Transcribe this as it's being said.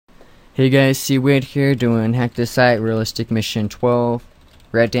Hey guys, C-Wade here doing HackThisSite Realistic Mission 12.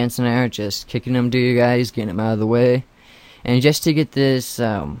 Rat Dance and I are just kicking them to you guys, getting them out of the way. And just to get this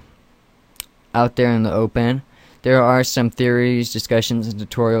out there in the open, there are some theories, discussions, and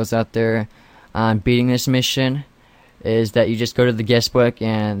tutorials out there on beating this mission. Is that you just go to the guestbook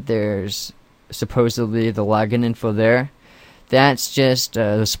and there's supposedly the login info there. That's just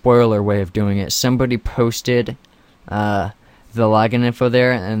the spoiler way of doing it. Somebody posted the login info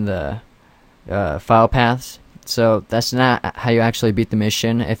there and the file paths, so that's not how you actually beat the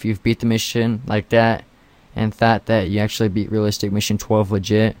mission. If you've beat the mission like that and thought that you actually beat Realistic Mission 12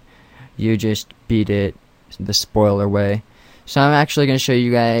 legit, you just beat it the spoiler way. So I'm actually going to show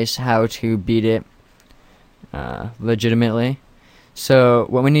you guys how to beat it legitimately. So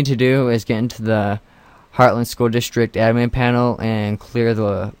what we need to do is get into the Heartland School District admin panel and clear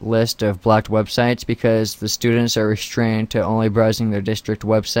the list of blocked websites, because the students are restrained to only browsing their district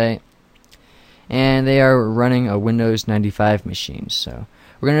website, and they are running a Windows 95 machine. So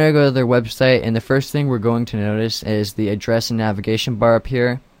we're going to go to their website, and the first thing we're going to notice is the address and navigation bar up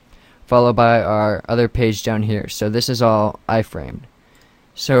here, followed by our other page down here. So this is all iframed.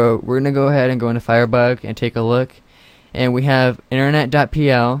 So we're going to go ahead and go into Firebug and take a look, and we have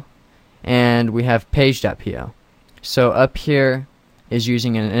internet.pl and we have page.pl. So up here is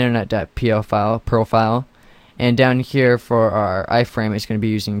using an internet.pl file, profile, and down here for our iframe it's going to be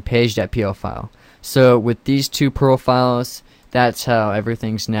using page.pl file. So with these two profiles, that's how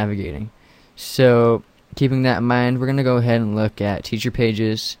everything's navigating. So keeping that in mind, we're going to go ahead and look at teacher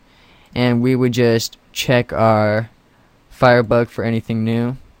pages, and we would just check our Firebug for anything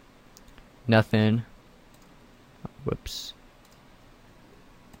new. Nothing. Whoops.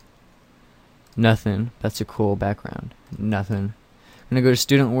 Nothing. That's a cool background. Nothing. I'm going to go to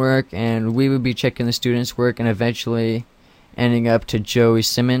student work, and we would be checking the student's work and eventually ending up to Joey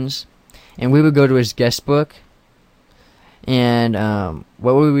Simmons. And we would go to his guest book, and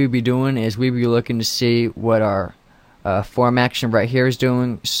what we would be doing is we would be looking to see what our form action right here is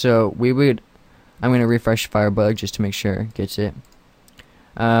doing. So we would, I'm going to refresh Firebug just to make sure it gets it.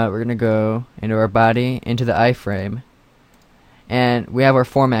 We're going to go into our body, into the iframe, and we have our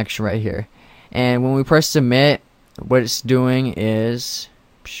form action right here. And when we press submit, what it's doing is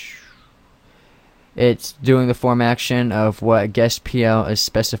it's doing the form action of what guest PL is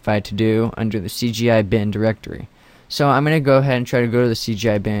specified to do under the CGI bin directory. So I'm going to go ahead and try to go to the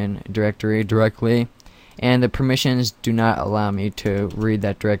CGI bin directory directly, and the permissions do not allow me to read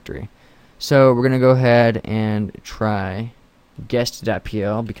that directory. So we're going to go ahead and try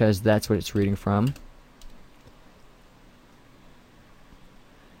guest.pl because that's what it's reading from.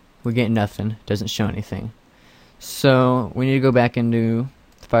 We get nothing, doesn't show anything. So we need to go back into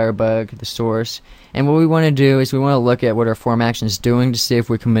Firebug, the source, and what we want to do is we want to look at what our form action is doing to see if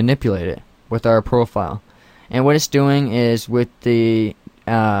we can manipulate it with our profile. And what it's doing is with the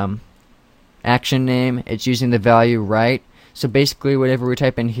action name, it's using the value write. So basically whatever we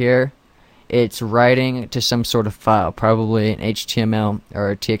type in here, it's writing to some sort of file, probably an HTML or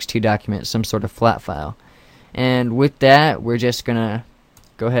a TXT document, some sort of flat file. And with that, we're just going to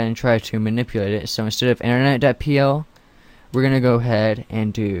go ahead and try to manipulate it. So instead of internet.pl, we're going to go ahead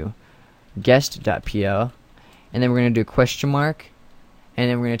and do guest.pl, and then we're going to do question mark, and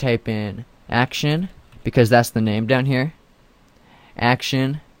then we're going to type in action, because that's the name down here.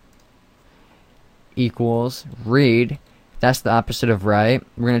 Action equals read. That's the opposite of write.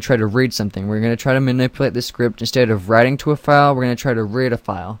 We're going to try to read something. We're going to try to manipulate the script. Instead of writing to a file, we're going to try to read a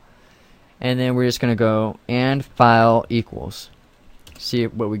file. And then we're just going to go and file equals. See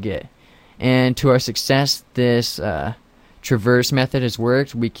what we get. And to our success, this traverse method has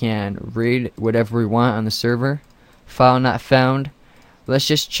worked. We can read whatever we want on the server. File not found. Let's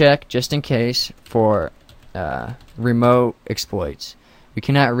just check, just in case, for remote exploits. We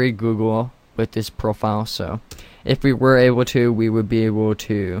cannot read Google with this profile, so if we were able to, we would be able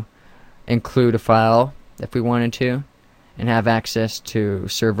to include a file if we wanted to and have access to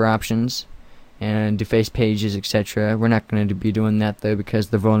server options and deface pages, etc. We're not going to be doing that though, because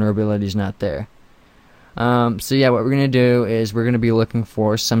the vulnerability is not there. So yeah, what we're going to do is we're going to be looking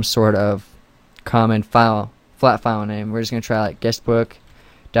for some sort of common file, flat file name. We're just going to try like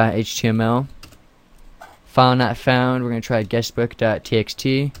guestbook.html. File not found. We're going to try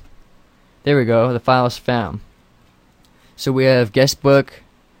guestbook.txt. There we go. The file is found. So we have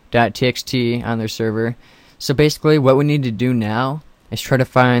guestbook.txt on their server. So basically what we need to do now is try to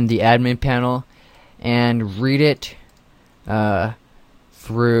find the admin panel and read it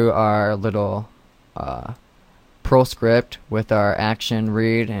through our little Perl script with our action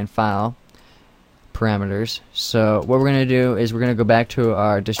read and file. parameters. So what we're going to do is we're going to go back to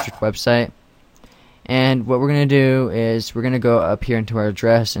our district website, and what we're going to do is we're going to go up here into our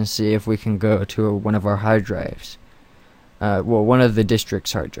address and see if we can go to one of our hard drives. Well, one of the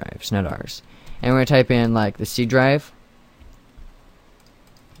district's hard drives, not ours. And we're going to type in like the C drive.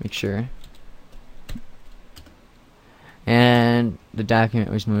 Make sure. And the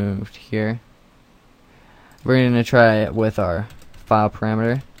document was moved here. We're going to try it with our file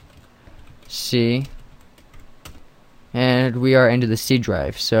parameter C, and we are into the C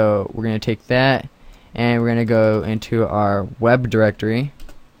drive. So we're going to take that and we're going to go into our web directory,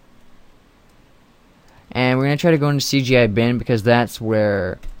 and we're going to try to go into CGI bin because that's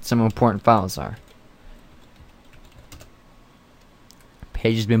where some important files are.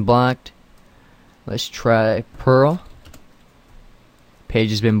 Page has been blocked. Let's try Perl. Page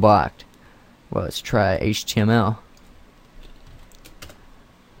has been blocked. Well, let's try HTML.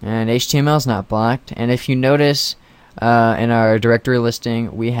 And HTML is not blocked. And if you notice, in our directory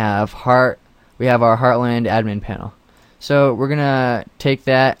listing, we have our Heartland admin panel. So we're gonna take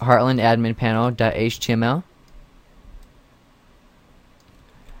that Heartland admin panel.html,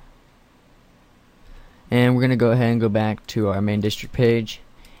 and we're gonna go ahead and go back to our main district page,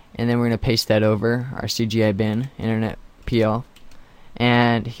 and then we're gonna paste that over our CGI bin internet PL.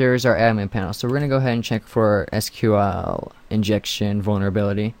 And here's our admin panel. So we're going to go ahead and check for SQL injection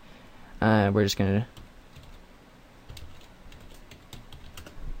vulnerability. We're just going to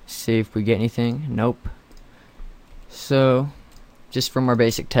see if we get anything. Nope. So just from our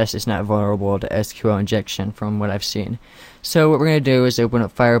basic test, it's not vulnerable to SQL injection from what I've seen. So what we're going to do is open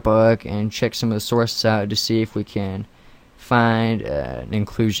up Firebug and check some of the sources out to see if we can find an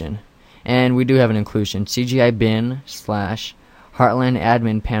inclusion. And we do have an inclusion. CGI bin / Heartland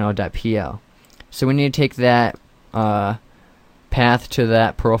admin panel.pl. So we need to take that path to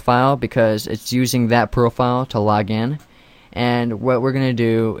that profile because it's using that profile to log in. And what we're going to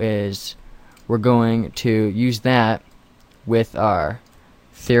do is we're going to use that with our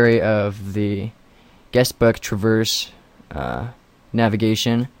theory of the guestbook traverse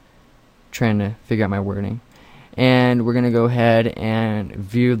navigation. Trying to figure out my wording. And we're going to go ahead and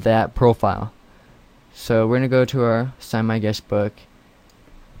view that profile. So we're going to go to our Sign My Guest Book,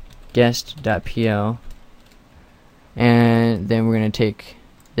 guest.pl, and then we're going to take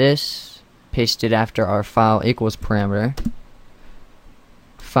this, paste it after our file equals parameter,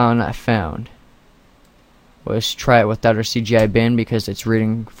 file not found. Let's try it without our CGI bin because it's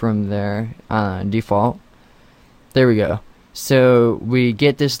reading from there default. There we go. So we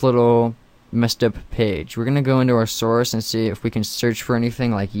get this little messed up page. We're going to go into our source and see if we can search for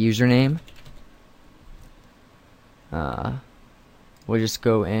anything like username. We'll just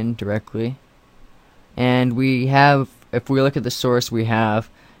go in directly, and we have, if we look at the source, we have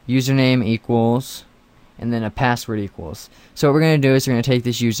username equals and then a password equals. So what we're going to do is we're going to take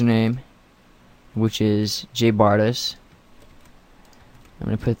this username, which is jbartis. I'm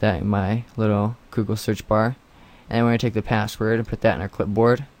going to put that in my little Google search bar, and we're going to take the password and put that in our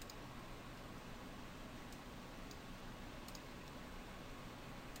clipboard.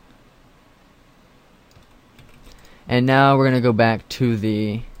 And now we're going to go back to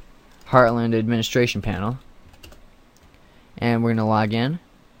the Heartland administration panel, and we're going to log in,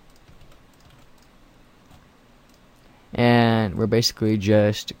 and we're basically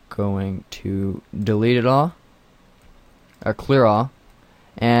just going to delete it all, or clear all,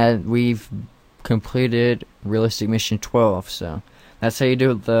 and we've completed Realistic Mission 12. So that's how you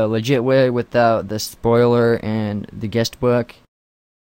do it the legit way without the spoiler and the guest book.